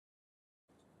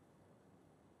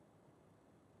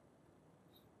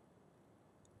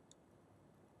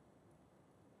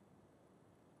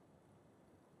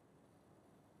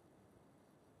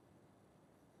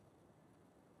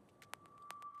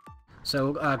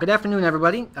Good afternoon,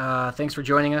 everybody. Thanks for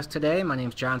joining us today. My name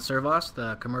is John Servos,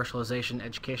 the Commercialization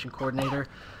Education Coordinator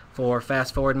for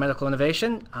Fast Forward Medical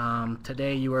Innovation.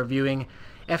 Today you are viewing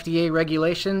FDA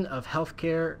regulation of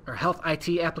healthcare or health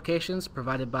IT applications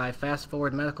provided by Fast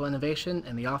Forward Medical Innovation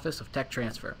and the Office of Tech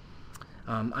Transfer.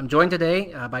 I'm joined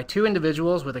today by two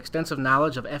individuals with extensive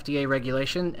knowledge of FDA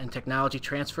regulation and technology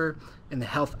transfer in the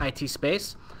health IT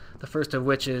space. The first of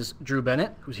which is Drew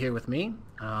Bennett, who's here with me,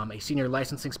 a senior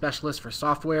licensing specialist for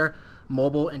software,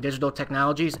 mobile, and digital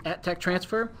technologies at Tech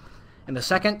Transfer. And the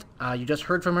second, you just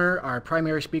heard from her, our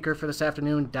primary speaker for this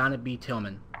afternoon, Donna B.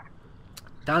 Tillman.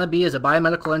 Donna B. is a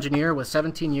biomedical engineer with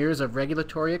 17 years of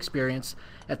regulatory experience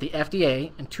at the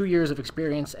FDA and 2 years of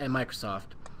experience at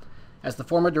Microsoft. As the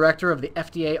former director of the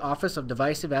FDA Office of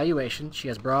Device Evaluation, she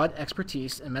has broad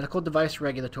expertise in medical device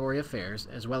regulatory affairs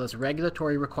as well as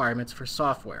regulatory requirements for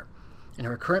software. In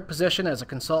her current position as a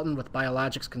consultant with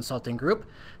Biologics Consulting Group,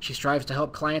 she strives to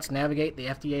help clients navigate the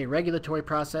FDA regulatory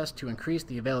process to increase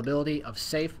the availability of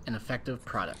safe and effective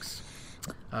products.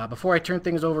 Before I turn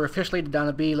things over officially to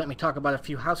Donna B., let me talk about a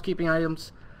few housekeeping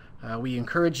items. We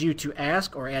encourage you to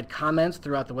ask or add comments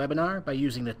throughout the webinar by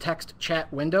using the text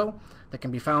chat window that can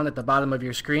be found at the bottom of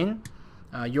your screen.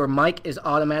 Your mic is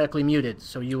automatically muted,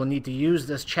 so you will need to use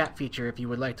this chat feature if you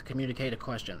would like to communicate a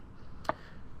question.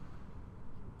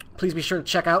 Please be sure to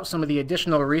check out some of the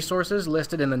additional resources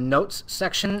listed in the notes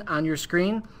section on your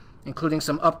screen, including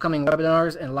some upcoming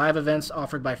webinars and live events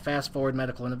offered by Fast Forward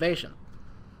Medical Innovation.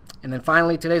 And then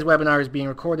finally, today's webinar is being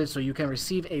recorded, so you can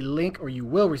receive a link, or you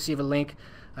will receive a link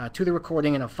to the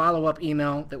recording in a follow-up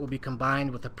email that will be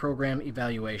combined with the program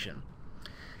evaluation.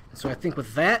 So I think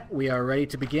with that, we are ready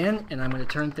to begin, and I'm going to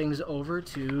turn things over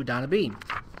to Donna B.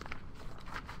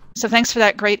 So thanks for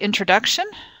that great introduction.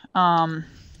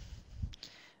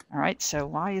 All right, so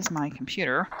why is my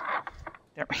computer?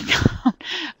 There we go.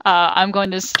 I'm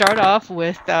going to start off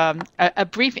with a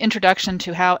brief introduction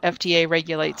to how FDA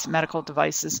regulates medical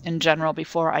devices in general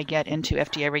before I get into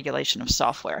FDA regulation of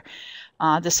software.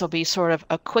 This will be sort of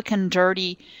a quick and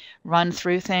dirty run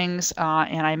through things,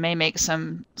 and I may make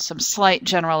some slight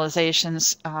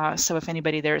generalizations, so if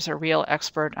anybody there is a real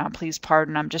expert, please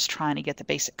pardon. I'm just trying to get the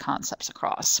basic concepts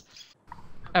across.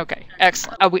 Okay,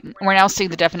 excellent. We're now seeing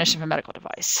the definition of a medical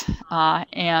device,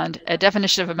 and a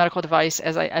definition of a medical device,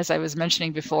 as I was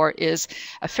mentioning before, is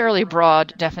a fairly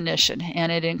broad definition, and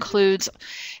it includes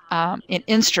an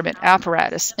instrument,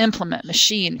 apparatus, implement,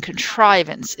 machine,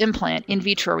 contrivance, implant, in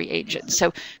vitro reagent.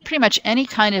 So pretty much any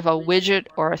kind of a widget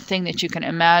or a thing that you can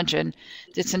imagine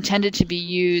that's intended to be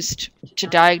used to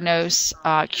diagnose,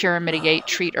 cure, mitigate,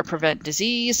 treat, or prevent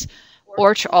disease,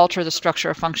 or to alter the structure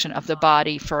or function of the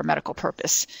body for a medical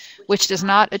purpose, which does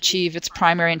not achieve its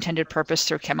primary intended purpose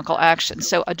through chemical action.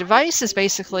 So a device is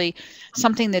basically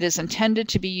something that is intended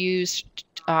to be used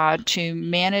to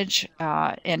manage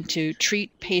and to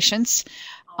treat patients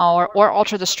or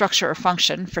alter the structure or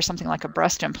function for something like a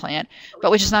breast implant,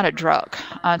 but which is not a drug.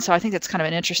 So I think that's kind of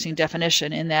an interesting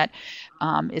definition in that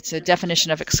it's a definition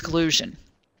of exclusion.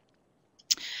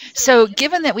 So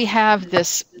given that we have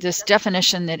this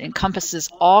definition that encompasses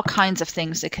all kinds of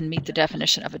things that can meet the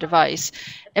definition of a device,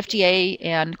 FDA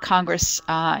and Congress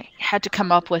had to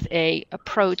come up with an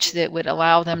approach that would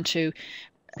allow them to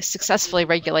successfully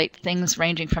regulate things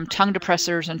ranging from tongue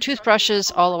depressors and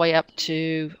toothbrushes all the way up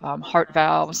to heart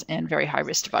valves and very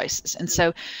high-risk devices. And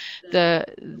so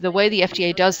the way the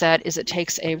FDA does that is it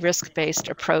takes a risk-based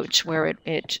approach where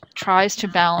it tries to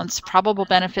balance probable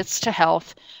benefits to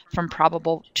health from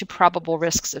probable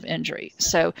risks of injury.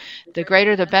 So the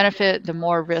greater the benefit, the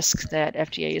more risk that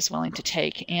FDA is willing to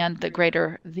take, and the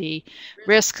greater the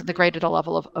risk, the greater the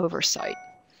level of oversight.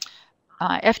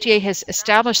 FDA has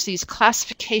established these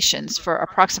classifications for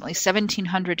approximately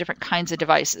 1,700 different kinds of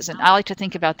devices, and I like to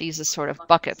think about these as sort of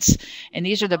buckets, and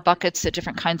these are the buckets that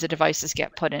different kinds of devices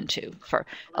get put into. For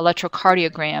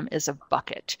electrocardiogram is a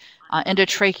bucket,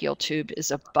 endotracheal tube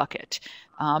is a bucket,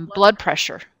 blood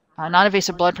pressure,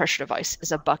 non-invasive blood pressure device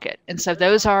is a bucket. And so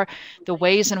those are the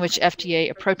ways in which FDA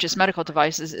approaches medical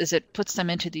devices, is it puts them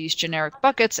into these generic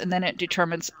buckets, and then it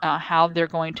determines how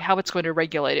it's going to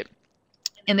regulate it.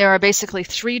 And there are basically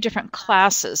 3 different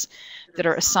classes that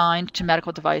are assigned to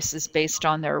medical devices based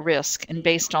on their risk and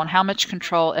based on how much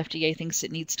control FDA thinks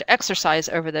it needs to exercise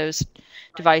over those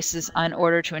devices in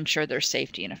order to ensure their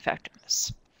safety and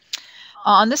effectiveness.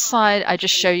 On this slide, I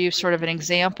just show you sort of an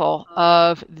example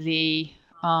of the,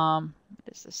 what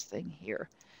is this thing here,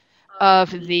 of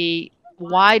the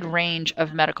wide range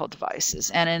of medical devices.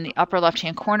 And in the upper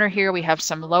left-hand corner here, we have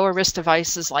some lower risk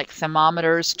devices like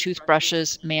thermometers,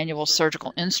 toothbrushes, manual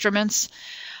surgical instruments.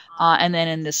 And then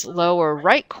in this lower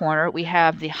right corner, we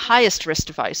have the highest risk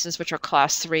devices, which are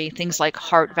class 3, things like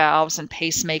heart valves and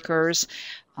pacemakers,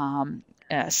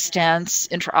 stents,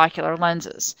 intraocular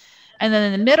lenses. And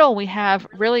then in the middle, we have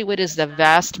really what is the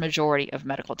vast majority of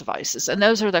medical devices, and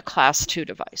those are the class 2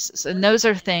 devices. And those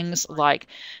are things like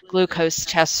glucose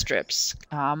test strips,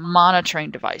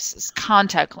 monitoring devices,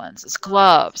 contact lenses,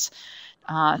 gloves,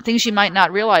 things you might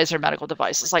not realize are medical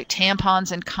devices like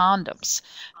tampons and condoms,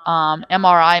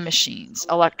 MRI machines,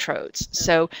 electrodes.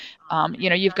 So,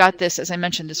 you've got this, as I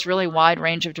mentioned, this really wide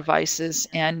range of devices,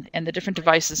 and the different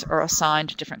devices are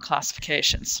assigned different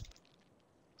classifications.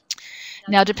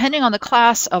 Now, depending on the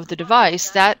class of the device,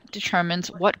 that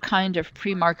determines what kind of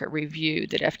pre-market review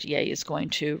that FDA is going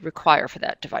to require for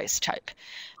that device type.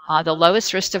 The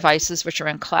lowest risk devices, which are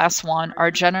in class 1,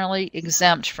 are generally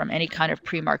exempt from any kind of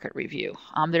pre-market review.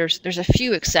 There's a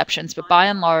few exceptions, but by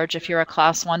and large, if you're a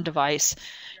class 1 device,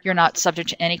 you're not subject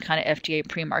to any kind of FDA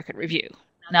pre-market review.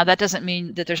 Now, that doesn't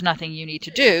mean that there's nothing you need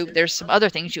to do. There's some other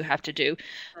things you have to do,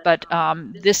 but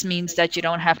this means that you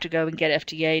don't have to go and get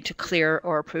FDA to clear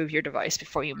or approve your device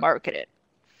before you market it.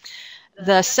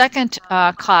 The second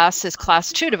class is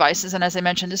class 2 devices, and as I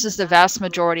mentioned, this is the vast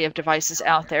majority of devices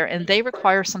out there, and they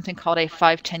require something called a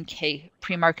 510K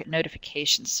pre-market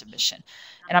notification submission.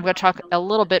 And I'm going to talk a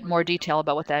little bit more detail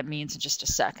about what that means in just a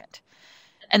second.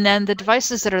 And then the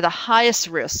devices that are the highest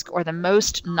risk or the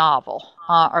most novel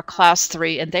are class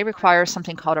 3, and they require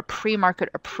something called a pre-market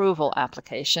approval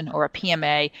application, or a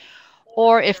PMA,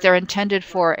 or if they're intended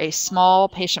for a small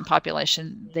patient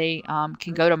population, they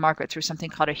can go to market through something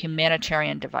called a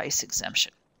Humanitarian device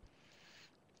exemption.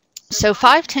 So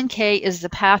 510K is the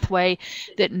pathway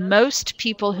that most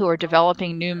people who are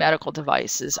developing new medical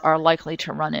devices are likely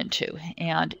to run into.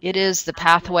 And it is the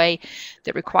pathway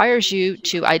that requires you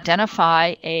to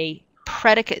identify a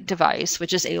predicate device,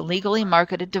 which is a legally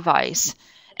marketed device,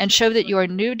 and show that your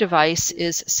new device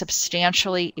is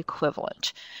substantially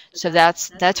equivalent. So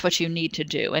that's what you need to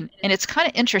do. And it's kind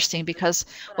of interesting, because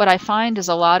what I find is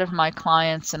a lot of my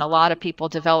clients and a lot of people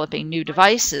developing new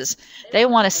devices, they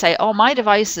want to say, oh, my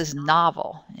device is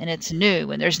novel and it's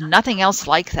new and there's nothing else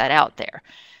like that out there.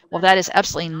 Well, that is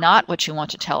absolutely not what you want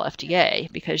to tell FDA,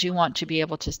 because you want to be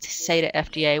able to say to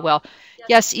FDA, well,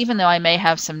 yes, even though I may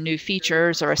have some new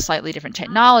features or a slightly different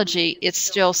technology, it's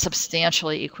still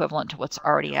substantially equivalent to what's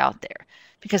already out there,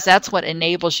 because that's what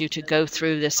enables you to go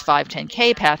through this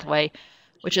 510K pathway,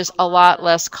 which is a lot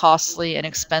less costly and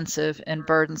expensive and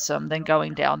burdensome than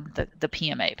going down the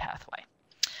PMA pathway.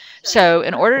 So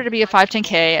in order to be a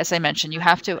 510K, as I mentioned, you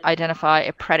have to identify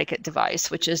a predicate device,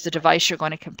 which is the device you're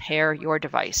going to compare your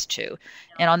device to.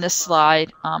 And on this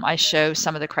slide, I show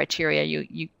some of the criteria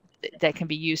that can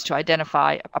be used to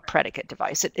identify a predicate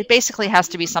device. It basically has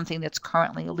to be something that's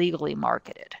currently legally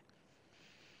marketed.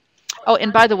 Oh,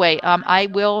 and by the way,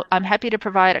 I'm happy to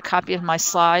provide a copy of my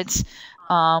slides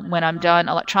when I'm done,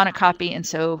 electronic copy, and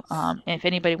so if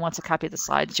anybody wants a copy of the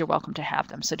slides, you're welcome to have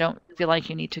them. So don't feel like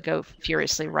you need to go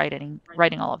furiously writing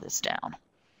all of this down.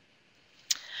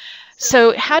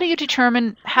 So how does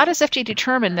FDA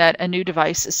determine that a new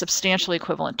device is substantially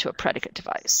equivalent to a predicate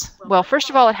device? Well, first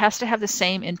of all, it has to have the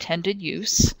same intended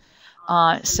use.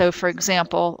 So for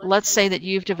example, let's say that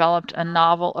you've developed a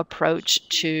novel approach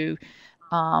to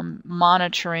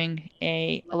monitoring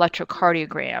a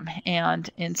electrocardiogram, and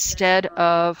instead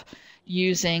of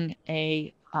using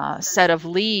a set of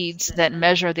leads that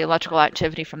measure the electrical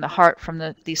activity from the heart from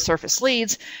these surface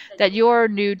leads, that your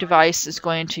new device is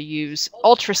going to use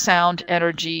ultrasound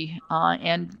energy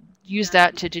and use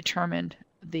that to determine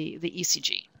the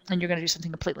ECG. And you're going to do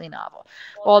something completely novel.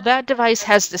 Well, that device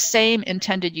has the same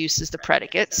intended use as the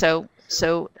predicate, so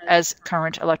as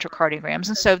current electrocardiograms,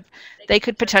 and so they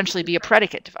could potentially be a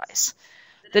predicate device.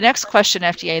 The next question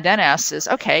FDA then asks is,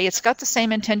 okay, it's got the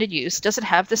same intended use. Does it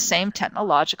have the same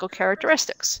technological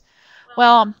characteristics?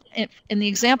 Well, in the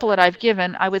example that I've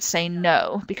given, I would say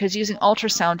no, because using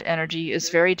ultrasound energy is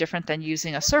very different than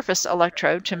using a surface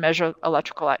electrode to measure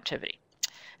electrical activity.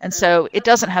 And so it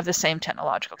doesn't have the same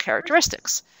technological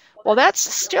characteristics. Well, that's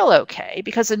still okay,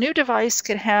 because a new device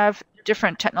could have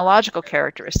different technological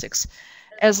characteristics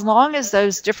as long as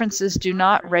those differences do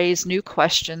not raise new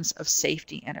questions of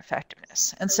safety and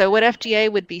effectiveness. And so what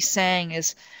FDA would be saying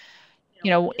is,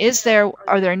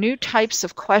 are there new types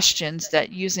of questions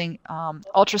that using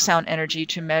ultrasound energy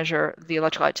to measure the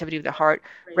electrical activity of the heart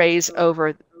raise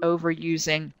over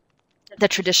using the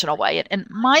traditional way? And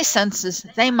my sense is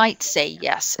they might say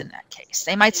yes in that case.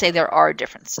 They might say there are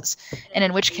differences, and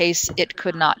in which case it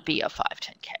could not be a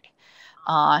 510K.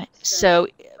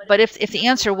 But if the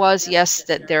answer was yes,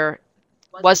 that there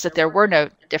was that there were no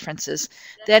differences,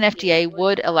 then FDA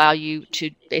would allow you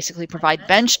to basically provide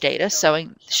bench data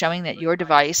showing that your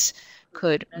device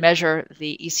could measure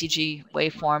the ECG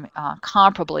waveform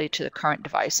comparably to the current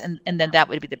device, and then that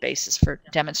would be the basis for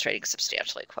demonstrating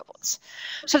substantial equivalence.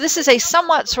 So this is a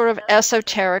somewhat sort of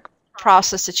esoteric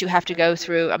process that you have to go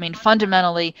through. I mean,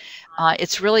 fundamentally,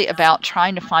 it's really about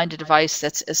trying to find a device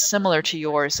that's as similar to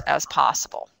yours as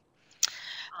possible.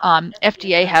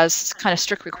 FDA has kind of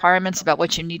strict requirements about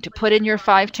what you need to put in your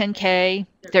 510K.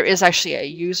 There is actually a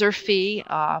user fee,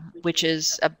 which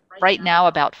is right now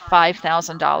about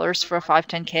 $5,000 for a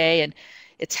 510K, and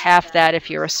it's half that if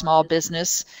you're a small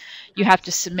business. You have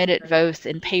to submit it both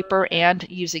in paper and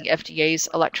using FDA's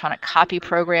electronic copy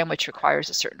program, which requires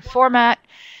a certain format.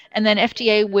 And then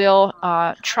FDA will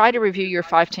try to review your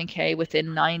 510K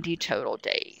within 90 total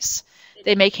days.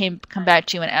 They may come back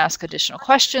to you and ask additional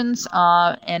questions,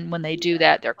 and when they do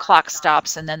that, their clock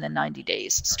stops and then the 90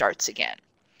 days starts again.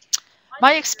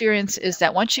 My experience is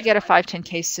that once you get a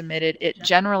 510K submitted, it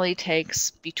generally takes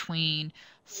between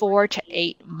 4 to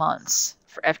 8 months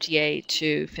for FDA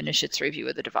to finish its review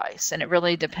of the device. And it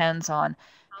really depends on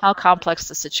how complex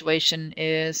the situation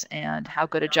is and how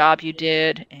good a job you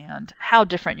did and how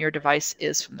different your device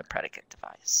is from the predicate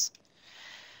device.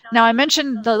 Now, I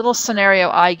mentioned the little scenario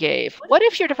I gave. What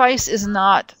if your device is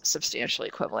not substantially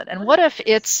equivalent? And what if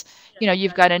it's,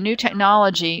 you've got a new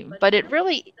technology, but it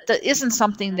really isn't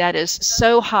something that is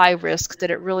so high risk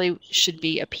that it really should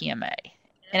be a PMA?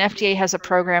 And FDA has a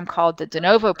program called the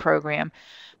Novo Program,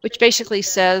 which basically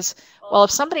says, well,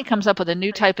 if somebody comes up with a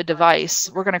new type of device,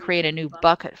 we're going to create a new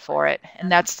bucket for it, and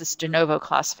that's this de novo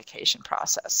classification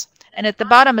process. And at the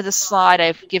bottom of this slide,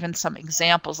 I've given some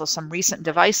examples of some recent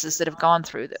devices that have gone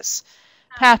through this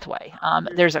pathway.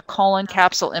 There's a colon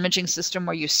capsule imaging system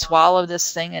where you swallow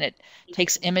this thing and it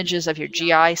takes images of your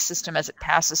GI system as it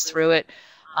passes through it.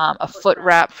 A foot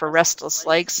wrap for restless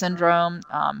leg syndrome.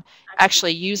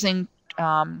 Actually using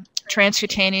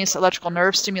transcutaneous electrical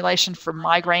nerve stimulation for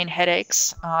migraine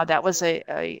headaches. That was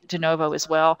a de novo as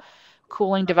well.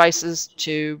 Cooling devices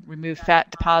to remove fat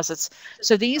deposits.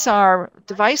 So these are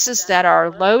devices that are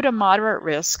low to moderate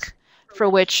risk, for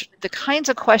which the kinds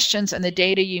of questions and the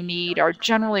data you need are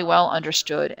generally well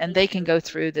understood, and they can go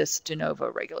through this de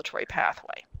novo regulatory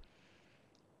pathway.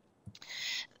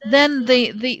 Then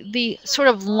the sort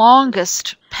of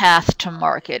longest path to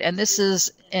market, and this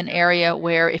is an area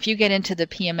where if you get into the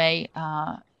PMA,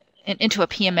 into a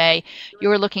PMA,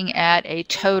 you're looking at a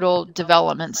total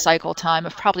development cycle time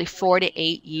of probably 4 to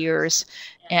 8 years.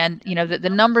 And the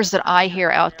numbers that I hear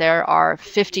out there are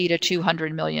 $50 to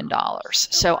 $200 million.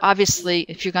 So obviously,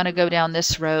 if you're going to go down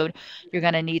this road, you're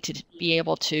going to need to be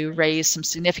able to raise some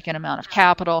significant amount of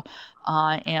capital,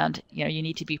 and you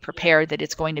need to be prepared that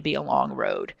it's going to be a long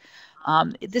road.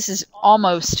 This is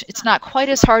it's not quite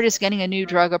as hard as getting a new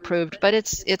drug approved, but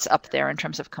it's up there in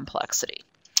terms of complexity.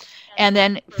 And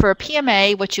then for a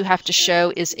PMA, what you have to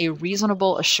show is a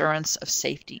reasonable assurance of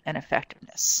safety and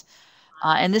effectiveness.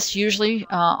 And this usually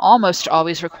almost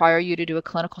always require you to do a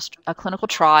clinical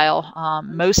trial.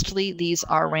 Mostly these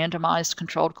are randomized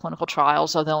controlled clinical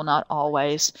trials, although not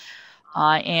always.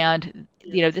 And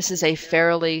this is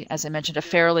as I mentioned, a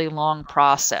fairly long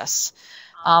process.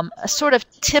 A sort of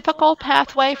typical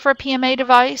pathway for a PMA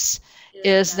device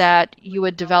is that you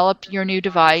would develop your new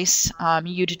device,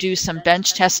 you'd do some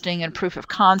bench testing and proof of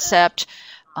concept,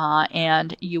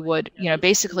 and you would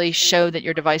basically show that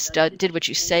your device did what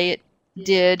you say it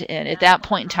did, and at that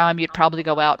point in time you'd probably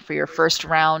go out for your first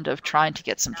round of trying to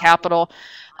get some capital,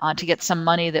 to get some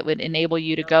money that would enable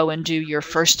you to go and do your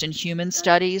first-in-human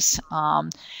studies.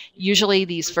 Usually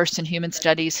these first-in-human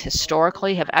studies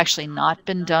historically have actually not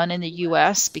been done in the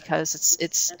U.S. because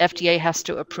it's FDA has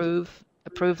to approve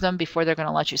them before they're going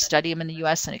to let you study them in the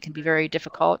U.S., and it can be very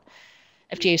difficult.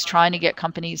 FDA is trying to get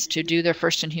companies to do their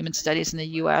first-in-human studies in the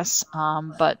U.S.,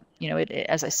 but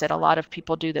as I said, a lot of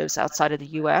people do those outside of the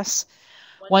U.S.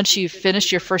 Once you've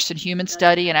finished your first-in-human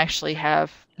study and actually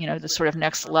have the sort of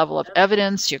next level of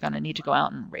evidence, you're going to need to go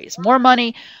out and raise more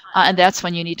money, and that's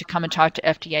when you need to come and talk to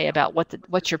FDA about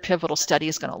what your pivotal study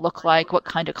is going to look like, what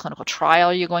kind of clinical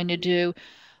trial you're going to do.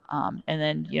 And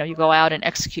then you go out and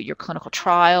execute your clinical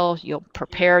trial. You'll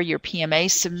prepare your PMA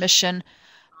submission.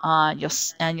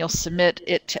 You'll submit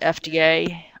it to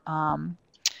FDA,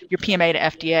 your PMA to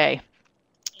FDA,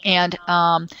 and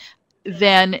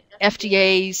then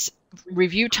FDA's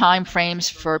review time frames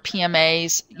for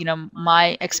PMAs.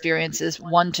 My experience is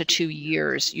 1 to 2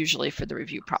 years usually for the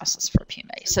review process for a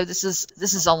PMA. So this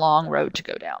is a long road to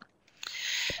go down.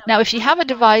 Now, if you have a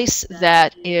device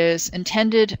that is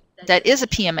intended that is a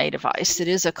PMA device, it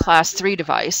is a class 3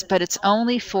 device, but it's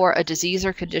only for a disease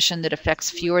or condition that affects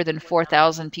fewer than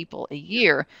 4,000 people a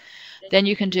year, then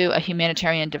you can do a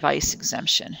humanitarian device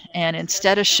exemption. And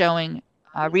instead of showing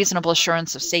reasonable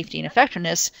assurance of safety and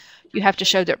effectiveness, you have to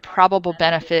show that probable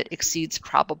benefit exceeds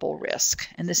probable risk.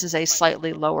 And this is a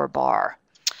slightly lower bar.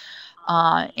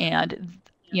 And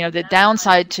the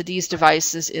downside to these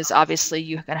devices is obviously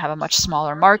you're going to have a much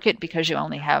smaller market because you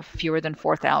only have fewer than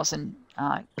 4,000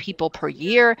 people per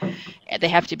year. They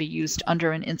have to be used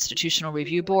under an institutional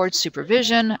review board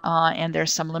supervision, and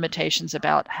there's some limitations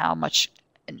about how much,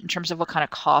 in terms of what kind of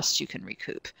costs you can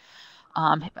recoup.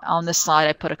 On this slide,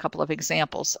 I put a couple of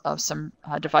examples of some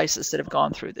devices that have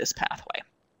gone through this pathway.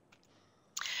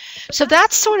 So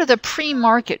that's sort of the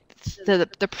pre-market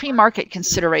the pre-market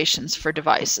considerations for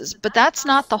devices, but that's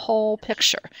not the whole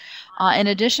picture. In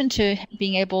addition to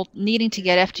needing to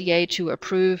get FDA to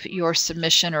approve your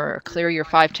submission or clear your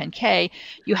 510K,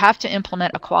 you have to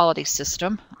implement a quality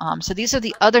system. So these are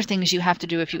the other things you have to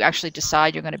do if you actually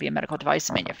decide you're going to be a medical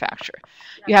device manufacturer.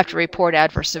 You have to report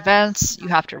adverse events. You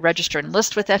have to register and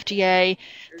list with FDA.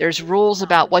 There's rules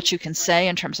about what you can say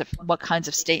in terms of what kinds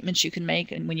of statements you can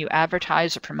make and when you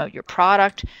advertise or promote your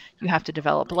product. You have to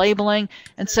develop labeling.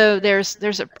 And so there's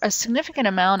a significant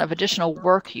amount of additional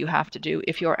work you have to do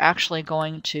if you're actually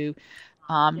going to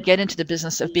get into the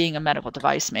business of being a medical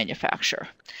device manufacturer.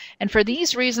 And for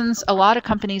these reasons, a lot of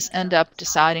companies end up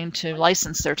deciding to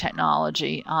license their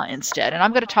technology instead. And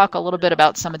I'm going to talk a little bit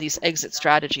about some of these exit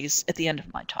strategies at the end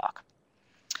of my talk.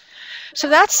 So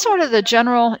that's sort of the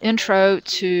general intro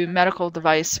to medical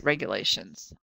device regulations.